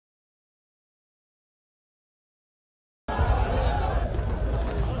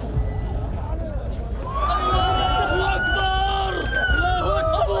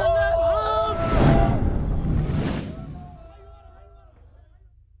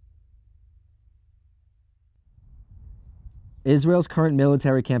Israel's current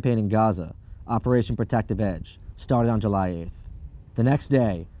military campaign in Gaza, Operation Protective Edge, started on July 8th. The next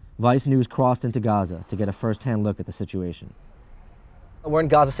day, Vice News crossed into Gaza to get a first-hand look at the situation. We're in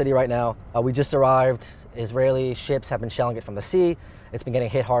Gaza City right now. We just arrived. Israeli ships have been shelling it from the sea. It's been getting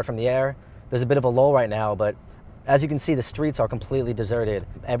hit hard from the air. There's a bit of a lull right now, but as you can see, the streets are completely deserted.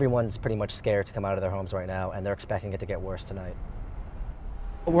 Everyone's pretty much scared to come out of their homes right now, and they're expecting it to get worse tonight.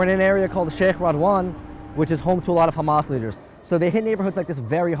 We're in an area called Sheikh Radwan, which is home to a lot of Hamas leaders. So they hit neighborhoods like this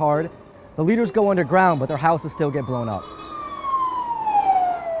very hard. The leaders go underground, but their houses still get blown up.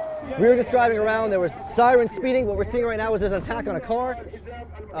 We were just driving around, there was sirens speeding. What we're seeing right now is there's an attack on a car.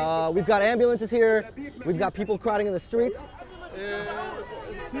 We've got ambulances here. We've got people crowding in the streets.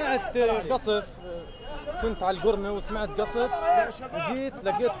 سمعت قصف كنت على القرنة وسمعت قصف وجيت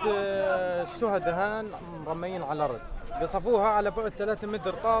لقيت الشهداء هان مرميين على الأرض قصفوها على بعد 3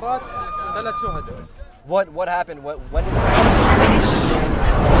 متر طارت 3 شهداء. What happened? When did this happen?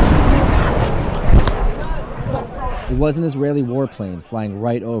 It was an Israeli warplane flying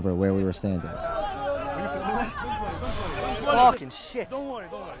right over where we were standing. Fucking shit. Don't worry.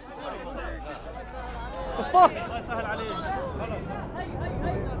 The fuck?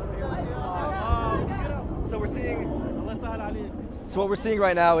 So what we're seeing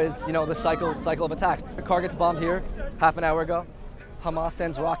right now is, you know, the cycle of attacks. The car gets bombed here half an hour ago. Hamas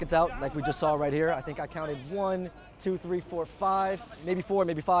sends rockets out like we just saw right here. I think I counted 1, 2, 3, 4, 5, maybe 4,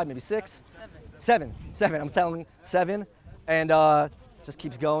 maybe 5, maybe 6. 7. I'm telling 7. And just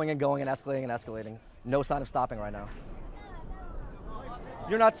keeps going and escalating. No sign of stopping right now.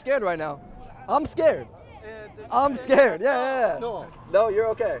 You're not scared right now. I'm scared. Yeah. No, you're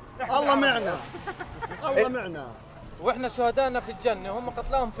okay. الله معنا. الله معنا. واحنا شهدائنا في الجنة هم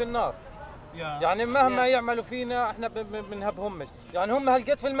قتلاهم في النار. يعني مهما يعملوا فينا احنا بنهبهمش. يعني هم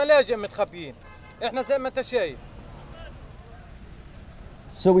هلقيت في الملاجئ متخبيين. احنا زي ما انت شايف.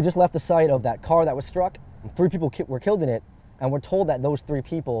 So we just left the site of that car that was struck. 3 people were killed in it, and we're told that those 3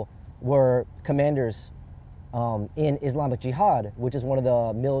 people were commanders in Islamic Jihad, which is one of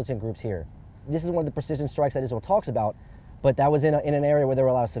the militant groups here. This is one of the precision strikes that Israel talks about, but that was in an area where there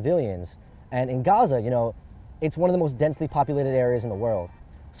were a lot of civilians. And in Gaza, you know, it's one of the most densely populated areas in the world.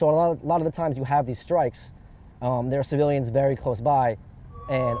 So a lot of the times you have these strikes, there are civilians very close by,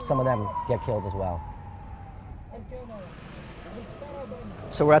 and some of them get killed as well.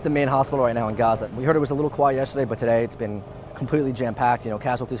 So we're at the main hospital right now in Gaza. We heard it was a little quiet yesterday, but today it's been completely jam-packed. You know,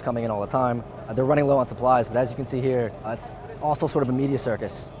 casualties coming in all the time. They're running low on supplies, but as you can see here, it's also sort of a media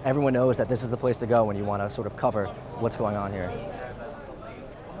circus. Everyone knows that this is the place to go when you want to sort of cover what's going on here.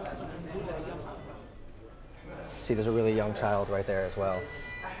 See, there's a really young child right there as well.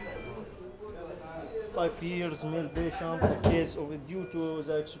 5 years, male patient, a case of due to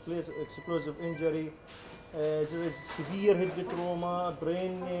the explosive injury. There is severe head trauma,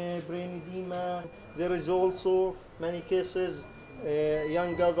 brain edema. There is also many cases,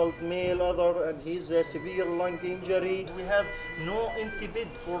 young adult male other, and he's a severe lung injury. We have no empty bed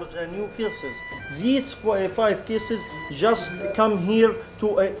for the new cases. These 5 cases just come here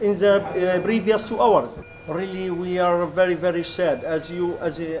in the previous 2 hours. Really, we are very, very sad. As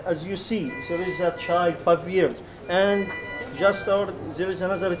you see, there is a child 5 years, and there is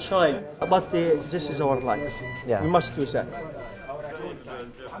another child. But this is our life. Yeah. We must do that.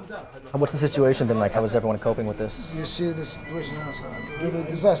 What's the situation been like? How is everyone coping with this? You see the situation is really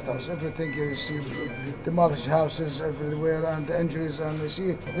disastrous. Everything you see, demolished houses everywhere, and the injuries, and you see,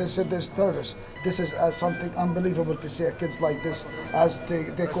 they said there's terrorists. This is something unbelievable to see kids like this, as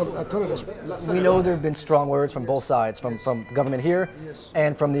they call it a terrorist. We know there have been strong words from both sides, from the government here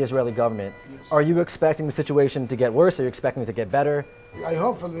and from the Israeli government. Are you expecting the situation to get worse? Are you expecting it to get better? I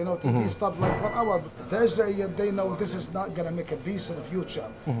hope, you know, to be stopped like 1 hour. The Israelis, they know this is not going to make a peace in the future.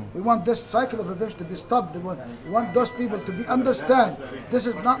 We want this cycle of revenge to be stopped. We want those people to understand this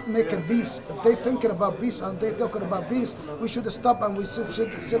is not making peace. If they're thinking about peace and they're talking about peace, we should stop and we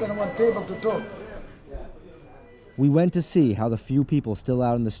sit on one table to talk. We went to see how the few people still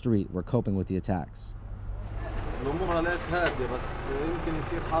out in the street were coping with the attacks.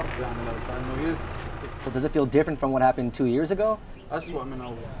 So does it feel different from what happened 2 years ago? أسوأ من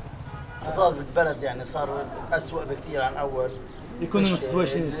أول. اقتصاد بالبلد يعني صار أسوأ بكثير عن أول.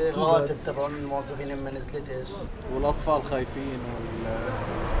 الرواتب تبعون الموظفين ما نزلتش. والأطفال خايفين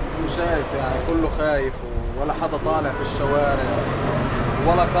وشايف يعني كله خايف ولا حدا طالع في الشوارع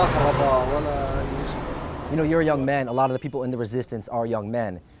ولا كهرباء ولا أي شيء. You know, you're a young man. A lot of the people in the resistance are young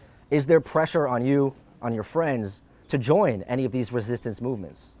men. Is there pressure on you, on your friends, to join any of these resistance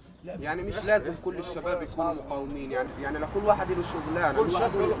movements? يعني مش لازم كل الشباب يكونوا مقاومين، يعني لكل واحد له شغلانه،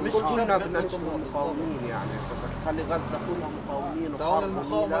 مش كلنا بدنا نشتغل مقاومين، يعني تخلي غزه كلها مقاومين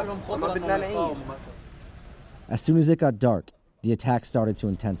وما بدنا نعيش. As soon as it got dark, the attack started to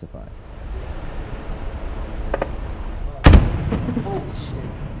intensify. Holy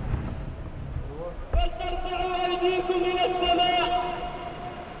shit. وترفعوا أيديكم إلى السماء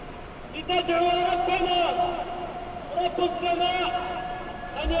لتدعوا ربنا رب السماء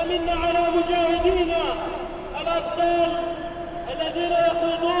أن يمن على مجاهدينا الأبطال الذين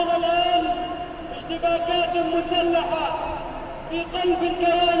يخوضون الآن اشتباكات مسلحة في قلب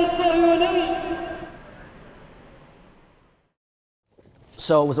الكيان الصهيوني.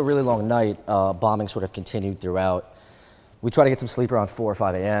 So it was a really long night. Bombing sort of continued throughout. We tried to get some sleep around 4 or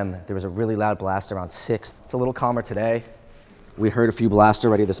 5 a.m. There was a really loud blast around 6. It's a little calmer today. We heard a few blasts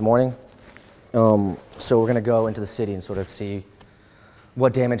already this morning. So we're going to go into the city and sort of see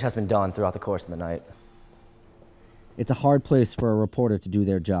what damage has been done throughout the course of the night. It's a hard place for a reporter to do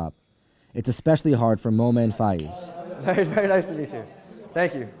their job. It's especially hard for Momen Faiz. Very, very nice to meet you.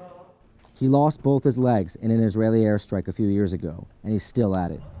 Thank you. He lost both his legs in an Israeli airstrike a few years ago, and he's still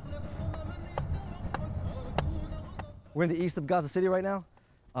at it. We're in the east of Gaza City right now.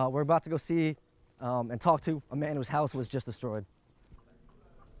 We're about to go see and talk to a man whose house was just destroyed.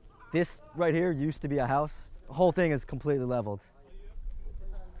 This right here used to be a house. The whole thing is completely leveled.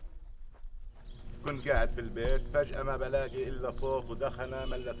 كنت قاعد في البيت فجأة ما بلاقي إلا صوت ودخنة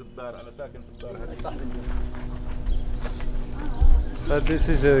ملت الدار. أنا ساكن في الدار هذه. So this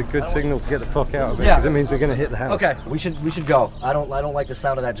is a good signal to get the fuck out of it, because it means they're going to hit the house. Okay, we should go. I don't like the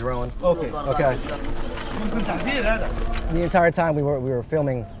sound of that drone. Okay. The entire time we were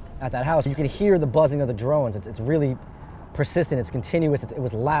filming at that house, you can hear the buzzing of the drones. It's really persistent. It's continuous. It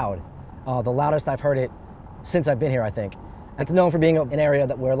was loud. The loudest I've heard it since I've been here, I think. It's known for being an area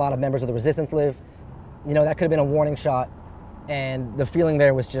where a lot of members of the resistance live. You know, that could have been a warning shot, and the feeling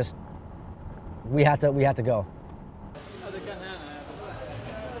there was just we had to go.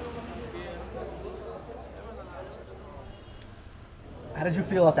 How did you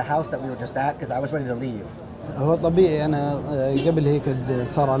feel at the house that we were just at? Because I was ready to leave. هو طبيعي أنا قبل هيك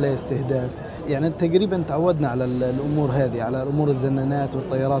صار عليه استهداف، يعني تقريبا تعودنا على الأمور هذه، على أمور الزنانات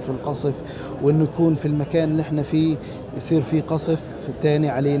والطيارات والقصف، وإنه يكون في المكان اللي إحنا فيه يصير فيه قصف تاني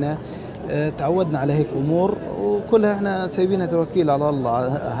علينا. تعودنا على هيك أمور، وكلها إحنا سايبينها توكيل على الله،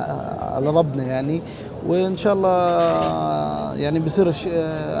 على ربنا يعني، وإن شاء الله يعني بيصير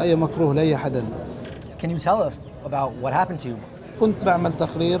أي مكروه لأي حدا. Can you tell us about what happened to you? كنت بعمل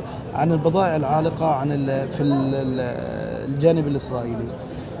تقرير عن البضائع العالقة في الجانب الإسرائيلي،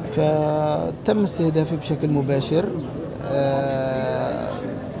 فتم استهدافي بشكل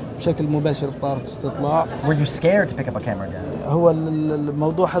مباشر بطائرة استطلاع. Were you scared to pick up a camera again? هو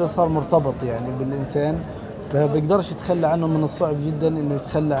الموضوع هذا صار مرتبط يعني بالإنسان، فبيقدرش يتخلى عنه، من الصعب جدا إنه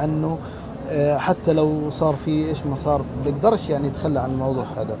يتخلى عنه، حتى لو صار فيه إيش ما صار بيقدرش يعني يتخلى عن الموضوع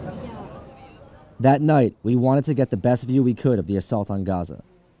هذا. That night, we wanted to get the best view we could of the assault on Gaza.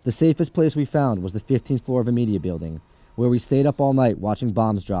 The safest place we found was the 15th floor of a media building, where we stayed up all night watching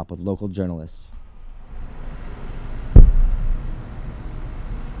bombs drop with local journalists.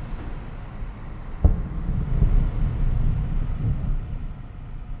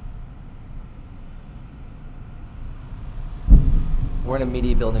 We're in a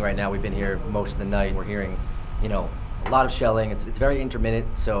media building right now. We've been here most of the night. We're hearing, you know, a lot of shelling. It's very intermittent,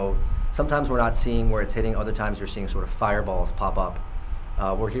 so sometimes we're not seeing where it's hitting. Other times you're seeing sort of fireballs pop up.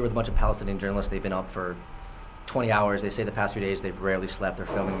 We're here with a bunch of Palestinian journalists. They've been up for 20 hours. They say the past few days they've rarely slept.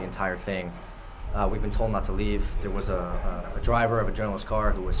 They're filming the entire thing. We've been told not to leave. There was a driver of a journalist's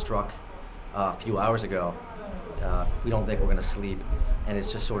car who was struck a few hours ago. We don't think we're going to sleep. And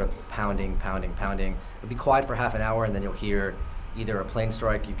it's just sort of pounding, pounding, pounding. It'll be quiet for half an hour, and then you'll hear either a plane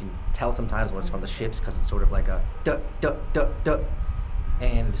strike. You can tell sometimes when it's from the ships because it's sort of like a duh, duh, duh, duh.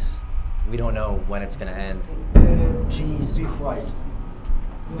 And we don't know when it's going to end. Jesus Christ.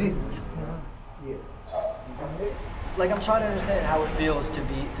 This. Yeah. Like, I'm trying to understand how it feels to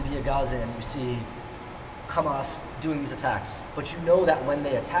be a Gaza and you see Hamas doing these attacks. But you know that when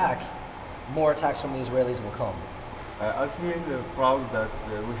they attack, more attacks from the Israelis will come. I feel proud that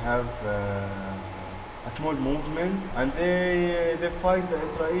we have a small movement, and they fight the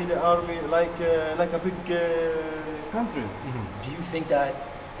Israeli army like a big countries. Mm-hmm. Do you think that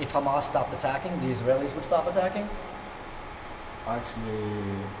if Hamas stopped attacking, the Israelis would stop attacking? Actually,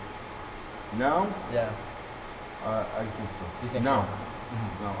 now? Yeah. I think so. You think now? So?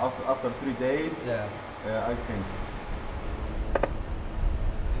 Mm-hmm. Now, after 3 days, yeah. I think.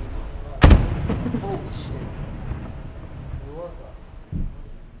 Holy shit.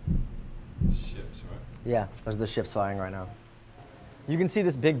 Yeah, those are the ships firing right now. You can see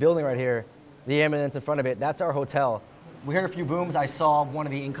this big building right here, the ambulance in front of it. That's our hotel. We heard a few booms. I saw one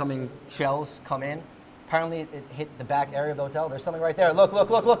of the incoming shells come in. Apparently it hit the back area of the hotel. There's something right there. Look, look,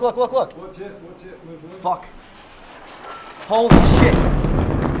 look, look, look, look, look. Watch it, watch it. Move, move. Fuck. Holy shit.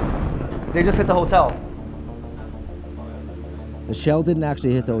 They just hit the hotel. The shell didn't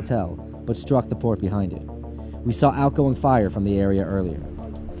actually hit the hotel, but struck the port behind it. We saw outgoing fire from the area earlier.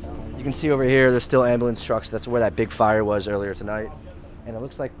 You can see over here, there's still ambulance trucks. That's where that big fire was earlier tonight. And it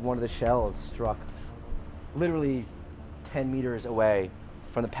looks like one of the shells struck literally 10 meters away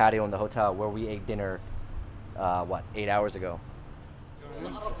from the patio in the hotel where we ate dinner, 8 hours ago.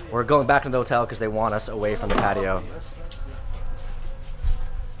 We're going back to the hotel because they want us away from the patio.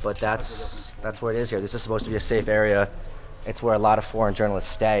 But that's where it is here. This is supposed to be a safe area. It's where a lot of foreign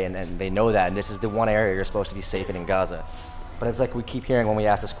journalists stay, and they know that, and this is the one area you're supposed to be safe in Gaza. But it's like we keep hearing when we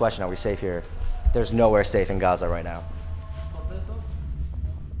ask this question, are we safe here? There's nowhere safe in Gaza right now.